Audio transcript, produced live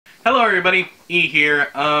Hello everybody, E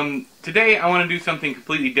here. Today I want to do something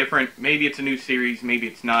completely different. Maybe it's a new series, maybe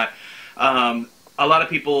it's not. A lot of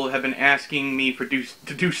people have been asking me to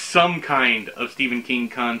do some kind of Stephen King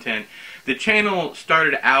content. The channel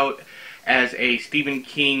started out as a Stephen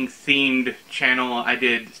King themed channel. I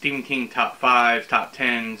did Stephen King top 5s, top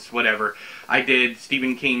 10s, whatever. I did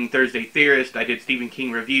Stephen King Thursday Theorist, I did Stephen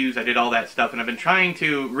King reviews, I did all that stuff, and I've been trying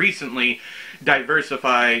to recently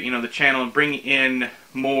diversify, the channel and bring in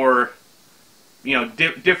more,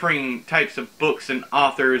 differing types of books and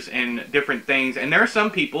authors and different things. And there are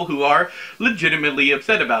some people who are legitimately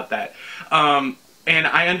upset about that. And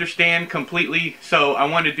I understand completely, so I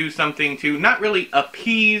want to do something to not really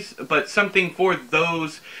appease, but something for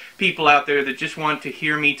those people out there that just want to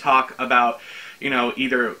hear me talk about,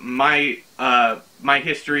 either my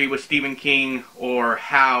history with Stephen King, or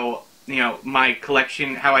how, my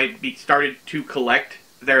collection, how I started to collect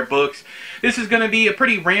their books. This is going to be a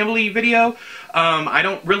pretty rambly video. I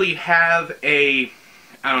don't really have a,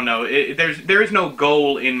 there is no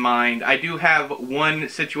goal in mind. I do have one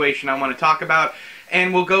situation I want to talk about,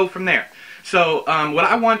 and we'll go from there. So what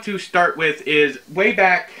I want to start with is way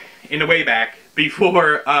back,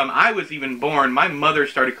 before I was even born, my mother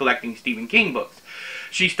started collecting Stephen King books.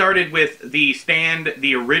 She started with The Stand,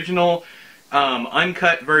 the original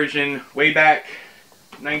uncut version, way back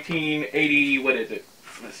 1980, what is it?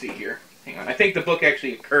 Let's see here. Hang on. I think the book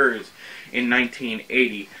actually occurs in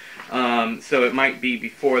 1980. So it might be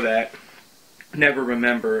before that. Never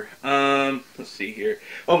remember. Let's see here.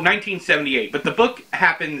 Oh, 1978. But the book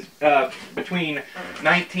happens between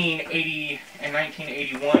 1980 and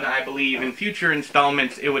 1981, I believe. In future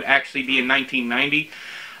installments, it would actually be in 1990.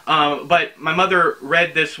 But my mother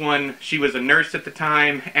read this one. She was a nurse at the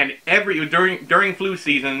time, and during flu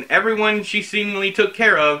season, everyone she seemingly took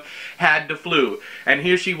care of had the flu. And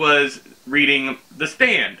here she was reading The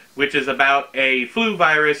Stand, which is about a flu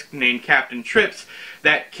virus named Captain Trips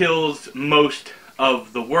that kills most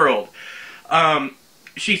of the world.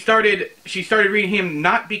 She started reading him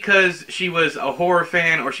not because she was a horror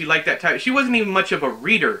fan or she liked that type. She wasn't even much of a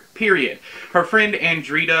reader, period. Her friend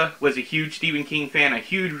Andrita was a huge Stephen King fan, a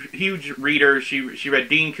huge reader. She read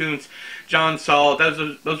Dean Koontz, John Saul.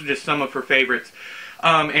 Those were just some of her favorites.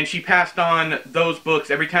 And she passed on those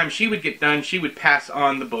books. Every time she would get done, she would pass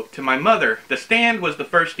on the book to my mother. The Stand was the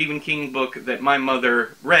first Stephen King book that my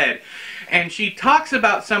mother read. And she talks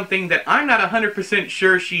about something that I'm not 100%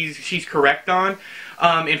 sure she's correct on.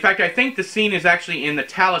 In fact, I think the scene is actually in The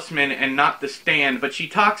Talisman and not The Stand, but she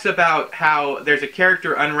talks about how there's a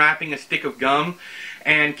character unwrapping a stick of gum,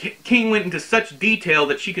 and King went into such detail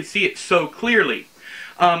that she could see it so clearly.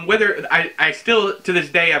 Whether I still, to this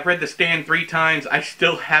day, I've read The Stand 3 times, I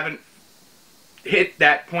still haven't hit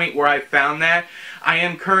that point where I found that. I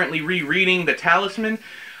am currently rereading The Talisman,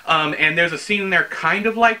 and there's a scene in there kind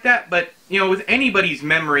of like that, but, with anybody's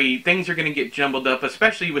memory, things are going to get jumbled up,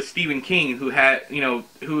 especially with Stephen King, who had,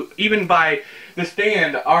 who even by The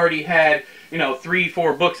Stand already had,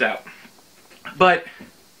 3-4 books out. But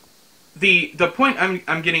the point where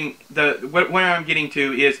I'm getting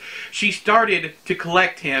to is she started to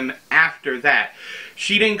collect him after that.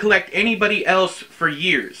 She didn't collect anybody else for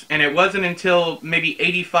years, and it wasn't until maybe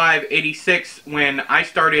 85, 86 when I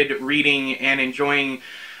started reading and enjoying,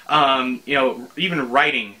 even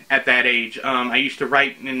writing at that age. I used to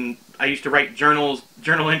write journal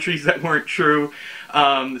entries that weren't true.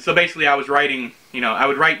 So basically I was writing, I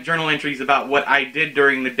would write journal entries about what I did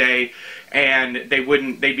during the day, and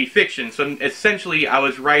they'd be fiction. So essentially I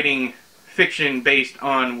was writing fiction based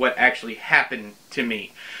on what actually happened to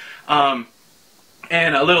me. And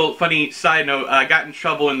a little funny side note, I got in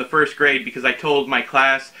trouble in the 1st grade because I told my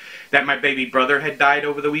class that my baby brother had died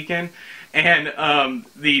over the weekend. And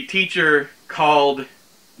the teacher called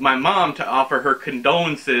my mom to offer her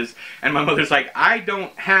condolences, and my mother's like, I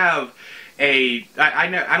didn't have a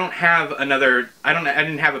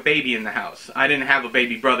baby in the house. I didn't have a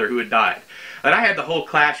baby brother who had died. But I had the whole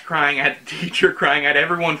class crying, I had the teacher crying, I had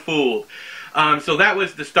everyone fooled. So that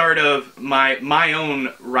was the start of my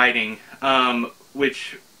own writing,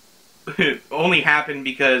 which only happened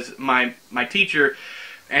because my teacher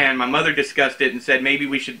and my mother discussed it and said maybe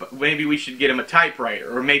we should get him a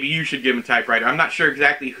typewriter, or maybe you should give him a typewriter. I'm not sure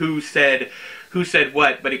exactly who said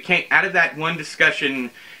what, but it came out of that one discussion.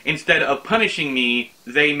 Instead of punishing me,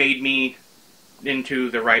 they made me into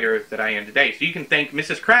the writer that I am today. So you can thank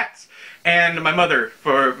Mrs. Kratz and my mother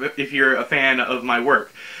for, if you're a fan of my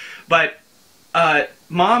work. But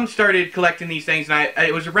Mom started collecting these things, and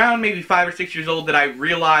it was around maybe 5 or 6 years old that I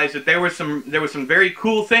realized that there was some very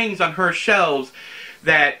cool things on her shelves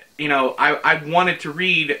that you know, I wanted to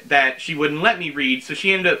read that she wouldn't let me read, so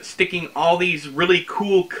she ended up sticking all these really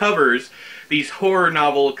cool covers, these horror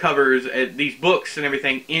novel covers, these books and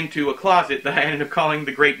everything, into a closet that I ended up calling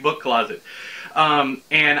the Great Book Closet.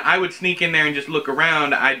 And I would sneak in there and just look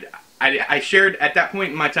around. I shared, at that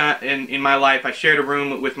point in my time, in my life, I shared a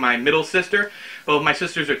room with my middle sister. Both my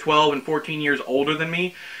sisters are 12 and 14 years older than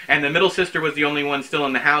me, and the middle sister was the only one still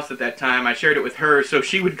in the house at that time. I shared it with her, so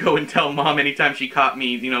she would go and tell Mom anytime she caught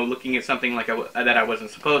me, you know, looking at something like that I wasn't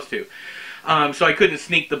supposed to. So I couldn't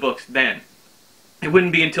sneak the books then. It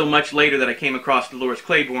wouldn't be until much later that I came across Dolores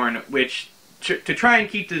Claiborne, which, to try and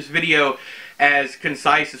keep this video as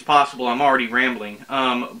concise as possible, I'm already rambling,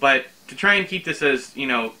 but to try and keep this as, you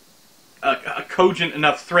know, a cogent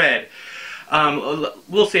enough thread,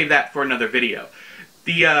 we'll save that for another video.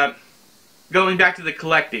 Going back to the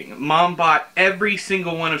collecting, Mom bought every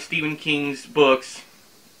single one of Stephen King's books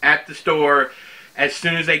at the store as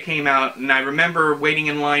soon as they came out, and I remember waiting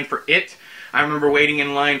in line for It. I remember waiting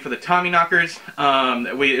in line for the Tommyknockers.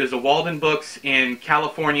 It was a Walden Books in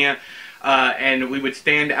California, and we would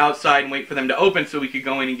stand outside and wait for them to open so we could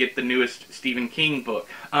go in and get the newest Stephen King book.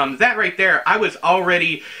 That right there, I was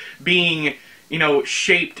already being, you know,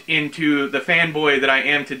 shaped into the fanboy that I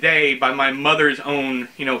am today by my mother's own,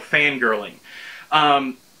 you know, fangirling.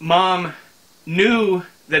 Mom knew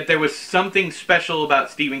that there was something special about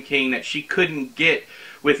Stephen King that she couldn't get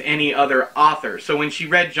with any other author. So when she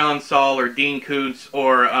read John Saul or Dean Koontz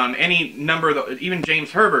or any number of even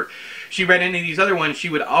James Herbert, she read any of these other ones, she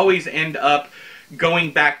would always end up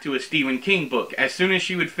going back to a Stephen King book. As soon as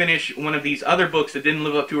she would finish one of these other books that didn't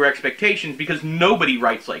live up to her expectations, because nobody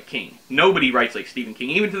writes like King. Nobody writes like Stephen King.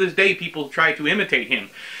 Even to this day, people try to imitate him.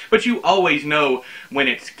 But you always know when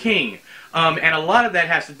it's King. And a lot of that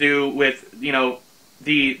has to do with, you know,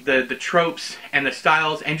 the tropes and the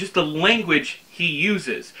styles and just the language he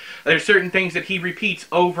uses. There's certain things that he repeats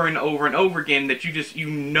over and over and over again that you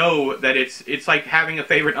know that it's like having a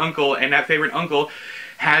favorite uncle, and that favorite uncle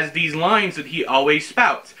has these lines that he always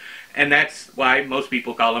spouts. And that's why most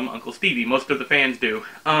people call him Uncle Stevie. Most of the fans do.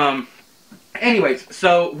 Anyways,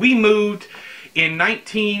 so we moved in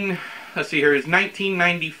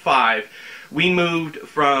 1995. We moved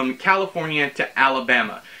from California to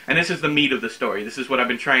Alabama. And this is the meat of the story. This is what I've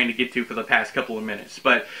been trying to get to for the past couple of minutes.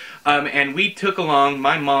 But, and we took along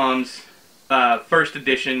my mom's first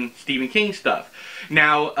edition Stephen King stuff.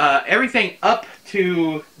 Now, everything up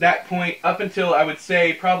to that point, up until I would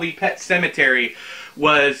say probably Pet Sematary,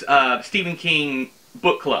 was Stephen King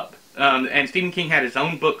book club. And Stephen King had his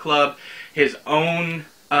own book club, his own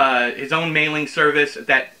mailing service.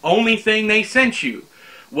 That only thing they sent you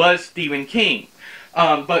was Stephen King.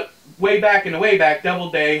 But way back,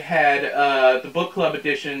 Doubleday had the book club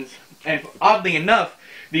editions, and oddly enough,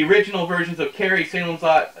 the original versions of Carrie, Salem's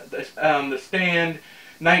Lot, The Stand,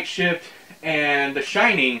 Night Shift, and The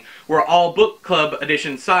Shining were all book club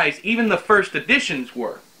edition size. Even the first editions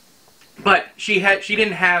were. But she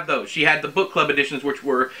didn't have those. She had the book club editions, which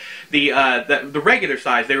were the regular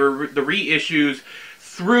size. They were the reissues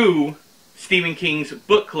through Stephen King's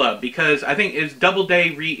book club, because I think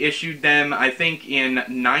Doubleday reissued them, I think, in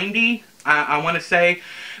 90, I want to say.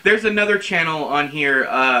 There's another channel on here,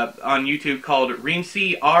 on YouTube, called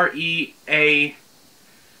Reamce, R-E-A,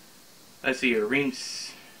 let's see here,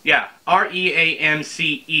 Reamce, yeah,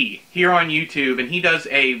 R-E-A-M-C-E, here on YouTube, and he does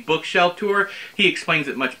a bookshelf tour. He explains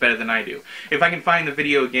it much better than I do. If I can find the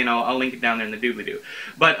video again, I'll link it down there in the doobly-doo.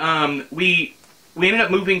 But we ended up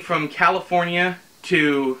moving from California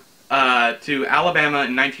to Alabama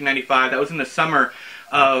in 1995. That was in the summer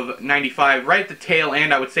of 95, right at the tail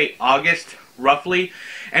end, I would say August, roughly.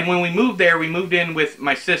 And when we moved there, we moved in with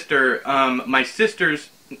my sister. My sister's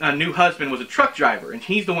new husband was a truck driver, and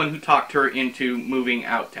he's the one who talked her into moving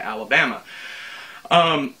out to Alabama.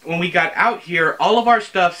 When we got out here, all of our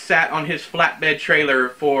stuff sat on his flatbed trailer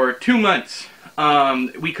for 2 months.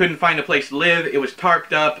 We couldn't find a place to live. It was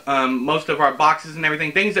tarped up. Most of our boxes and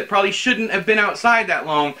everything, things that probably shouldn't have been outside that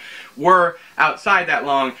long, were outside that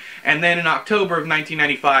long. And then in October of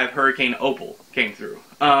 1995, Hurricane Opal came through.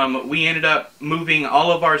 We ended up moving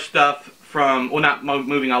all of our stuff from, well, not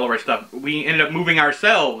moving all of our stuff. We ended up moving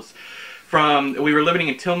ourselves from, we were living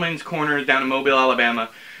in Tillman's Corners down in Mobile, Alabama.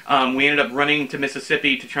 We ended up running to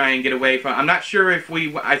Mississippi to try and get away from, I'm not sure if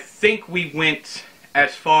I think we went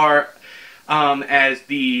as far as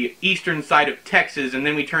the eastern side of Texas, and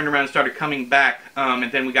then we turned around and started coming back, and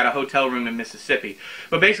then we got a hotel room in Mississippi.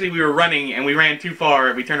 But basically we were running, and we ran too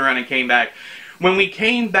far, we turned around and came back. When we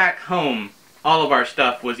came back home, all of our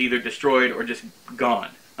stuff was either destroyed or just gone.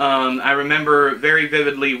 I remember very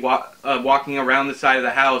vividly walking around the side of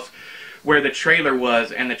the house where the trailer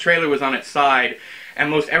was, and the trailer was on its side, and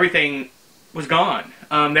most everything was gone.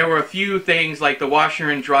 There were a few things like the washer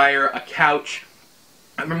and dryer, a couch.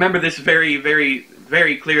 I remember this very, very,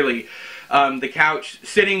 very clearly. The couch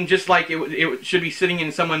sitting just like it should be sitting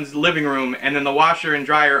in someone's living room, and then the washer and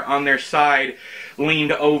dryer on their side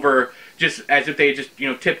leaned over, just as if they just,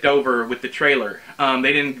 tipped over with the trailer.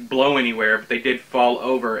 They didn't blow anywhere, but they did fall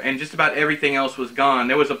over, and just about everything else was gone.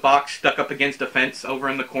 There was a box stuck up against a fence over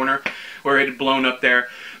in the corner where it had blown up there.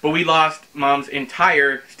 But we lost Mom's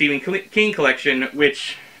entire Stephen King collection,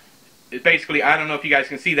 which is basically, I don't know if you guys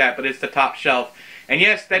can see that, but it's the top shelf. And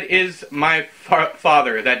yes, that is my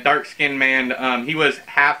father, that dark-skinned man. He was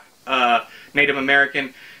half Native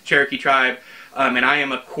American, Cherokee tribe, and I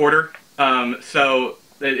am a quarter. So,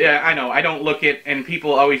 yeah, I know, I don't look it, and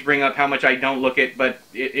people always bring up how much I don't look it, but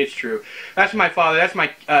it's true. That's my father, that's my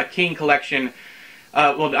King collection.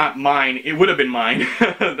 Well, not mine, it would have been mine,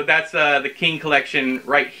 but that's the King collection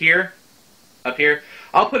right here, up here.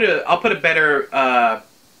 I'll put a better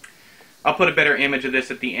image of this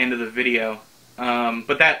at the end of the video.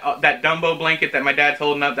 But that Dumbo blanket that my dad's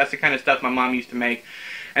holding up, that's the kind of stuff my mom used to make.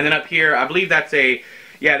 And then up here, I believe that's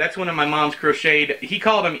that's one of my mom's crocheted, he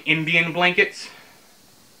called them Indian blankets.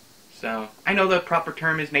 So, I know the proper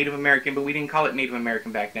term is Native American, but we didn't call it Native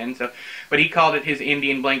American back then. So, but he called it his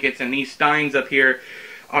Indian blankets, and these steins up here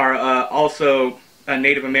are also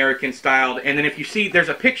Native American styled. And then if you see, there's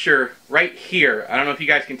a picture right here. I don't know if you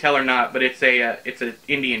guys can tell or not, but it's an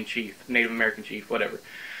Indian chief, Native American chief, whatever.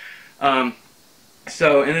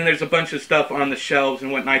 So, and then there's a bunch of stuff on the shelves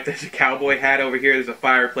and whatnot. There's a cowboy hat over here. There's a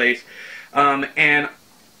fireplace. And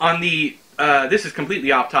on the, this is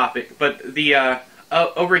completely off topic, but the,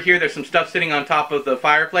 over here there's some stuff sitting on top of the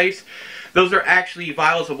fireplace. Those are actually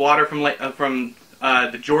vials of water from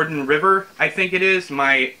the Jordan River, I think it is.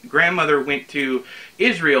 My grandmother went to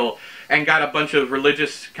Israel and got a bunch of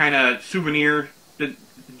religious kind of souvenir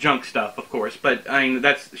junk stuff, of course. But, I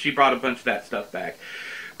mean, she brought a bunch of that stuff back.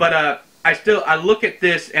 But, I look at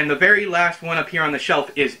this, and the very last one up here on the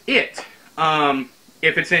shelf is it.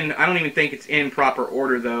 If it's in, I don't even think it's in proper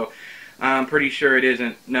order, though. I'm pretty sure it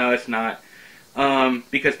isn't. No, it's not.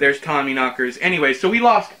 Because there's Tommyknockers. Anyway, so we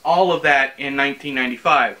lost all of that in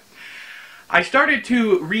 1995. I started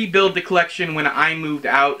to rebuild the collection when I moved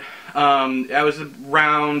out. I was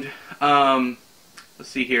around, let's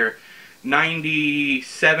see here,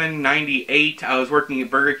 97, 98. I was working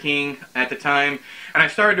at Burger King at the time, and I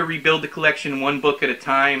started to rebuild the collection one book at a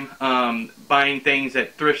time, buying things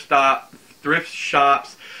at thrift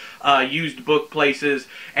shops, used book places,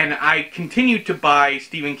 and I continued to buy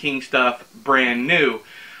Stephen King stuff brand new.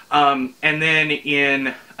 And then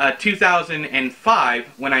in 2005,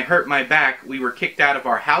 when I hurt my back, we were kicked out of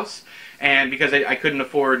our house, and because I couldn't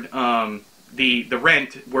afford the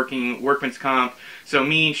rent, working workman's comp, so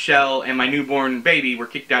me, Shell, and my newborn baby were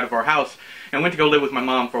kicked out of our house and went to go live with my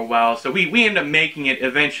mom for a while. So we ended up making it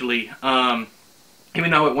eventually,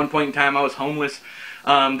 even though at one point in time I was homeless.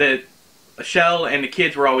 The Shell and the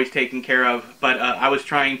kids were always taken care of, but I was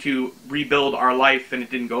trying to rebuild our life, and it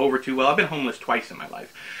didn't go over too well. I've been homeless twice in my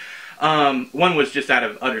life. One was just out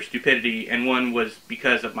of utter stupidity, and one was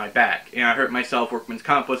because of my back. And I hurt myself, workman's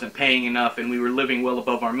comp wasn't paying enough, and we were living well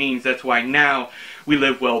above our means. That's why now we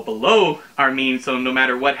live well below our means, so no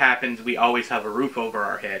matter what happens, we always have a roof over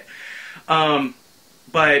our head.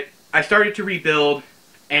 But I started to rebuild,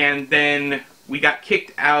 and then we got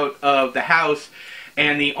kicked out of the house,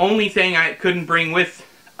 and the only thing I couldn't bring with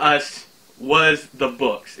us was the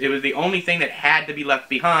books. It was the only thing that had to be left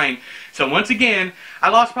behind. So once again, I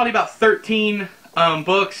lost probably about 13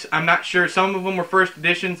 books. I'm not sure. Some of them were first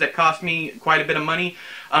editions that cost me quite a bit of money.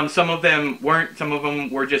 Some of them weren't. Some of them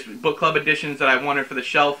were just book club editions that I wanted for the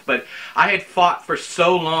shelf. But I had fought for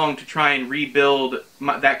so long to try and rebuild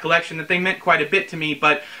that collection that they meant quite a bit to me,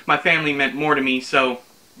 but my family meant more to me, so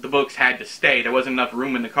the books had to stay. There wasn't enough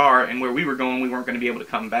room in the car, and where we were going, we weren't going to be able to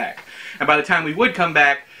come back. And by the time we would come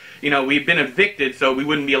back, we'd been evicted, so we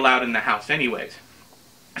wouldn't be allowed in the house anyways.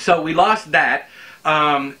 So we lost that,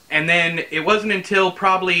 and then it wasn't until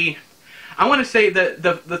probably, I want to say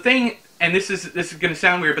the thing, and this is going to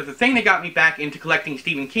sound weird, but the thing that got me back into collecting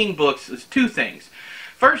Stephen King books is two things.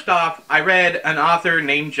 First off, I read an author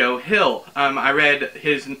named Joe Hill. I read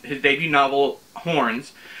his debut novel,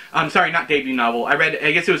 Horns. I'm sorry, not debut novel. I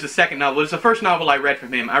guess it was the second novel. It was the first novel I read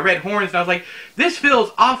from him. I read Horns, and I was like, this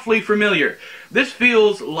feels awfully familiar. This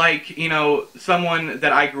feels like, someone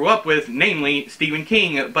that I grew up with, namely Stephen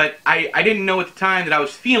King. But I didn't know at the time that I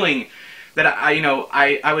was feeling that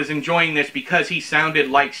I was enjoying this because he sounded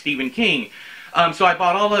like Stephen King. So I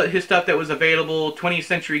bought all of his stuff that was available, 20th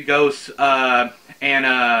Century Ghosts, and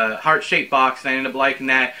a heart-shaped box, and I ended up liking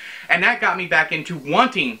that. And that got me back into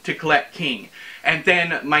wanting to collect King. And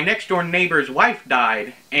then my next-door neighbor's wife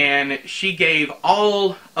died, and she gave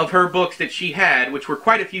all of her books that she had, which were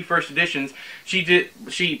quite a few first editions,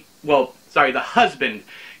 the husband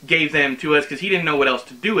gave them to us because he didn't know what else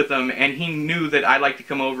to do with them, and he knew that I'd like to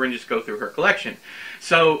come over and just go through her collection.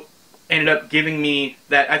 So ended up giving me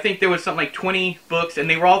that. I think there was something like 20 books, and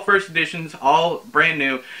they were all first editions, all brand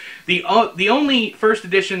new. The only first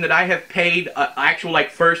edition that I have paid actual like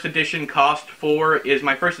first edition cost for is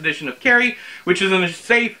my first edition of Carrie, which is in a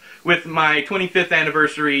safe with my 25th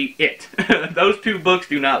anniversary It. Those two books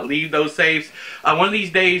do not leave those safes. One of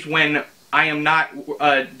these days when I am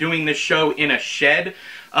not doing this show in a shed,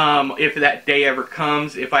 if that day ever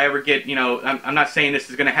comes, if I ever get, I'm not saying this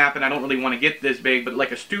is going to happen, I don't really want to get this big, but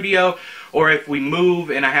like a studio, or if we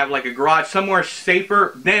move and I have like a garage somewhere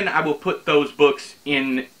safer, then I will put those books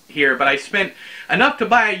in here. But I spent enough to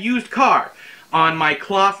buy a used car on my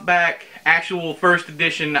cloth back actual first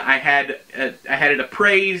edition. I had it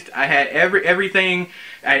appraised, I had everything,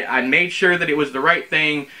 I made sure that it was the right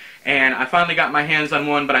thing. And I finally got my hands on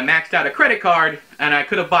one, but I maxed out a credit card, and I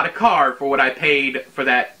could have bought a car for what I paid for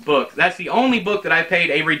that book. That's the only book that I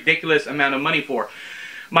paid a ridiculous amount of money for.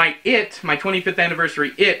 My 25th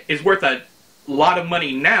anniversary It, is worth a lot of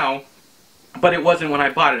money now, but it wasn't when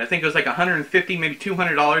I bought it. I think it was like $150, maybe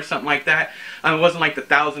 $200, something like that. It wasn't like the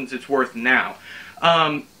thousands it's worth now.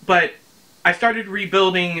 But I started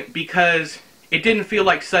rebuilding because it didn't feel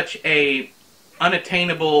like such a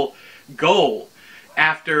unattainable goal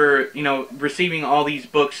after, receiving all these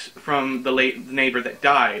books from the neighbor that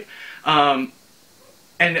died. And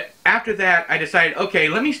after that, I decided, okay,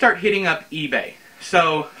 let me start hitting up eBay.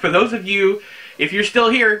 So, for those of you, if you're still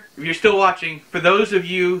here, if you're still watching, for those of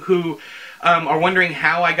you who are wondering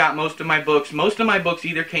how I got most of my books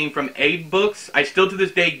either came from Abe Books, I still to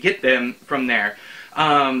this day get them from there,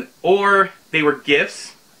 or they were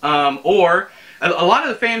gifts, or a lot of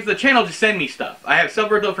the fans of the channel just send me stuff. I have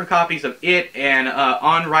several different copies of It and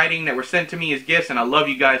On Writing that were sent to me as gifts, and I love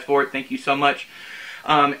you guys for it. Thank you so much.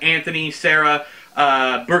 Anthony, Sarah,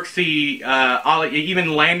 Brooksy,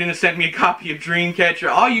 even Landon has sent me a copy of Dreamcatcher.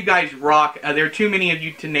 All you guys rock. There are too many of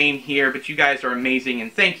you to name here, but you guys are amazing,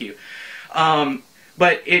 and thank you.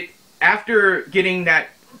 But after getting that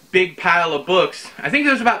big pile of books, I think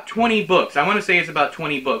there's about 20 books. I want to say it's about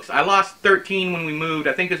 20 books. I lost 13 when we moved.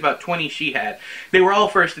 I think there's about 20 she had. They were all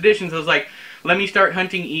first editions. I was like, let me start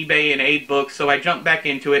hunting eBay and Abe Books, so I jumped back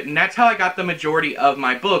into it, and that's how I got the majority of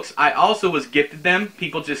my books. I also was gifted them.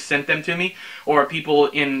 People just sent them to me, or people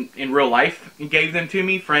in real life gave them to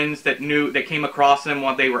me, friends that came across them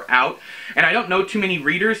while they were out. And I don't know too many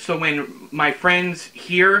readers, so when my friends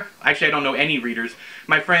here, actually I don't know any readers,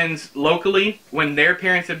 my friends locally, when their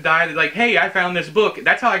parents have died, they're like, hey, I found this book.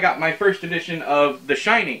 That's how I got my first edition of The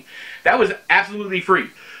Shining. That was absolutely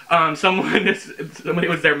free. It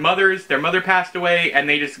was their mother passed away, and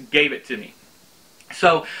they just gave it to me.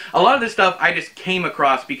 So, a lot of this stuff I just came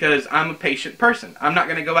across because I'm a patient person. I'm not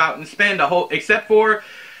going to go out and spend a whole, except for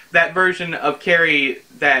that version of Carrie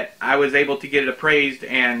that I was able to get it appraised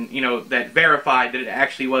and, that verified that it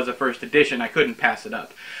actually was a first edition. I couldn't pass it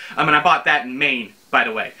up. And I bought that in Maine, by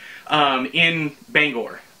the way, in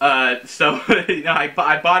Bangor. I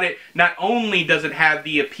bought it. Not only does it have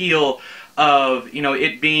the appeal of,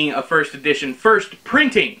 it being a first edition, first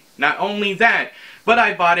printing, not only that, but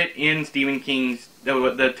I bought it in Stephen King's,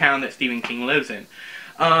 the town that Stephen King lives in.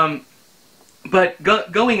 But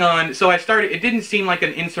going on, so it didn't seem like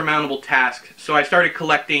an insurmountable task, so I started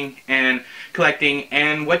collecting, and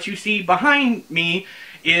what you see behind me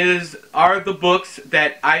are the books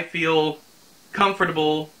that I feel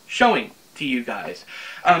comfortable showing to you guys.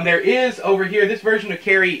 There is, over here, this version of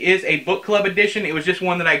Carrie is a book club edition. It was just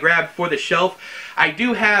one that I grabbed for the shelf. I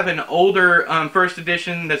do have an older first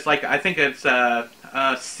edition that's like, I think it's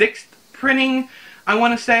 6th printing, I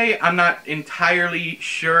want to say. I'm not entirely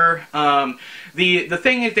sure. The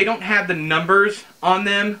thing is, they don't have the numbers on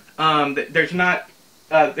them. There's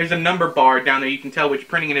a number bar down there. You can tell which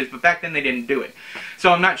printing it is, but back then they didn't do it.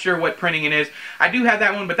 So I'm not sure what printing it is. I do have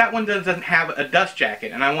that one, but that one doesn't have a dust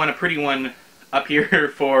jacket, and I want a pretty one up here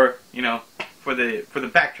for, for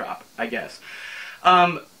the backdrop, I guess.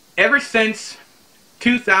 Ever since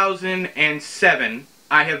 2007,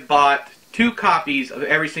 I have bought 2 copies of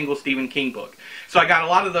every single Stephen King book. So I got a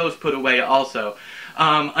lot of those put away also,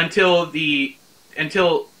 until the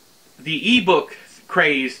ebook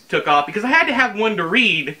craze took off, because I had to have one to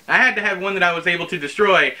read. I had to have one that I was able to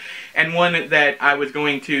destroy, and one that I was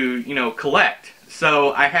going to, collect.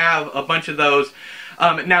 So I have a bunch of those. So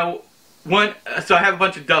I have a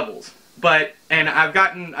bunch of doubles, and I've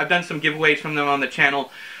done some giveaways from them on the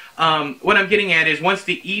channel. What I'm getting at is once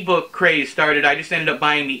the ebook craze started, I just ended up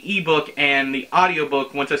buying the ebook and the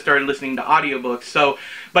audiobook once I started listening to audiobooks. So,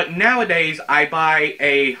 but nowadays I buy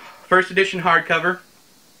a first edition hardcover,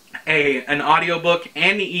 an audiobook,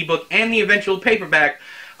 and the ebook, and the eventual paperback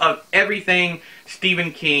of everything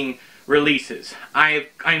Stephen King releases.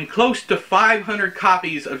 I'm close to 500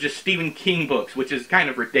 copies of just Stephen King books, which is kind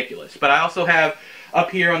of ridiculous. But I also have up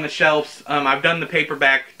here on the shelves, I've done the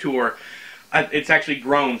paperback tour. It's actually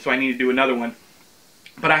grown, so I need to do another one.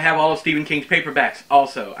 But I have all of Stephen King's paperbacks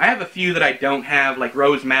also. I have a few that I don't have, like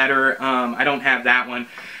Rose Madder. I don't have that one,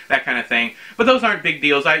 that kind of thing. But those aren't big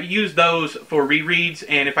deals. I use those for rereads,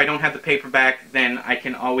 and if I don't have the paperback, then I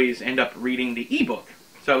can always end up reading the ebook.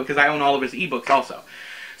 So, because I own all of his ebooks also.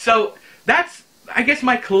 So, that's, I guess,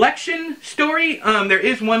 my collection story. There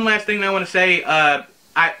is one last thing that I want to say.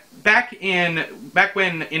 Back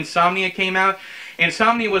when Insomnia came out,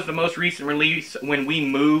 Insomnia was the most recent release when we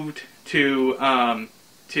moved to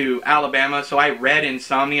Alabama. So I read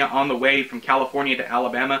Insomnia on the way from California to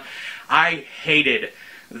Alabama. I hated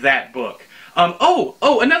that book.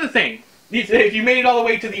 Another thing. If you made it all the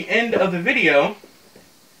way to the end of the video,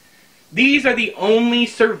 these are the only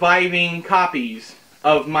surviving copies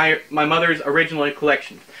of my mother's original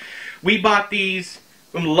collection. We bought these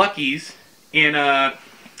from Lucky's in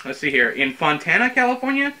let's see here, in Fontana,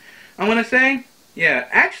 California, I want to say. Yeah,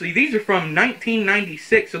 actually, these are from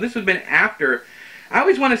 1996, so this would have been after. I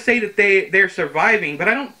always want to say that they're surviving, but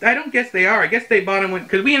I don't guess they are. I guess they bought them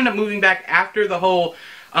because we ended up moving back after the whole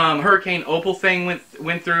Hurricane Opal thing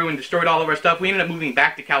went through and destroyed all of our stuff. We ended up moving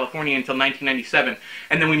back to California until 1997,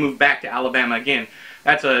 and then we moved back to Alabama again.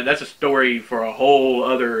 That's a story for a whole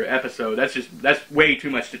other episode. That's way too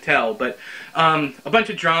much to tell. But a bunch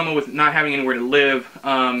of drama with not having anywhere to live,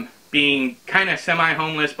 being kind of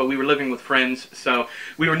semi-homeless, but we were living with friends, so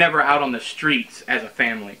we were never out on the streets as a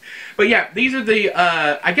family. But yeah, these are the.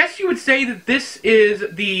 I guess you would say that this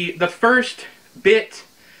is the first bit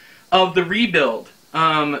of the rebuild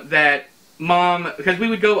that Mom, because we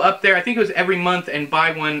would go up there. I think it was every month and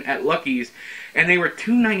buy one at Lucky's. And they were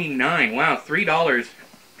 $2.99. Wow, $3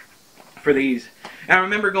 for these. And I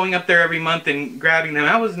remember going up there every month and grabbing them.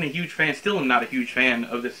 I wasn't a huge fan. Still am not a huge fan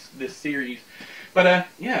of this series. But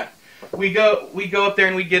yeah, we go up there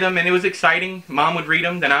and we get them, and it was exciting. Mom would read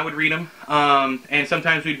them, then I would read them, and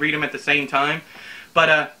sometimes we'd read them at the same time.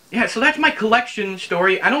 But yeah, so that's my collection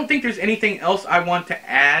story. I don't think there's anything else I want to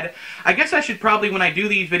add. I guess I should probably, when I do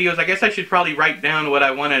these videos, I guess I should probably write down what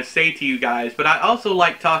I want to say to you guys. But I also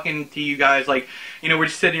like talking to you guys, like, you know, we're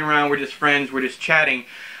just sitting around, we're just friends, we're just chatting.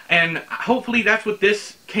 And hopefully that's what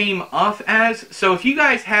this came off as. So if you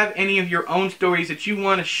guys have any of your own stories that you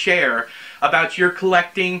want to share about your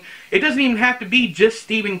collecting, it doesn't even have to be just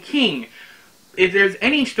Stephen King. If there's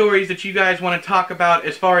any stories that you guys want to talk about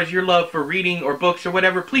as far as your love for reading or books or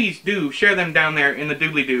whatever, please do share them down there in the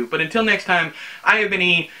doobly-doo. But until next time, I have been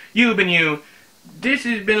E, you have been you. This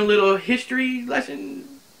has been a little history lesson,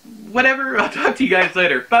 whatever. I'll talk to you guys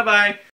later. Bye-bye.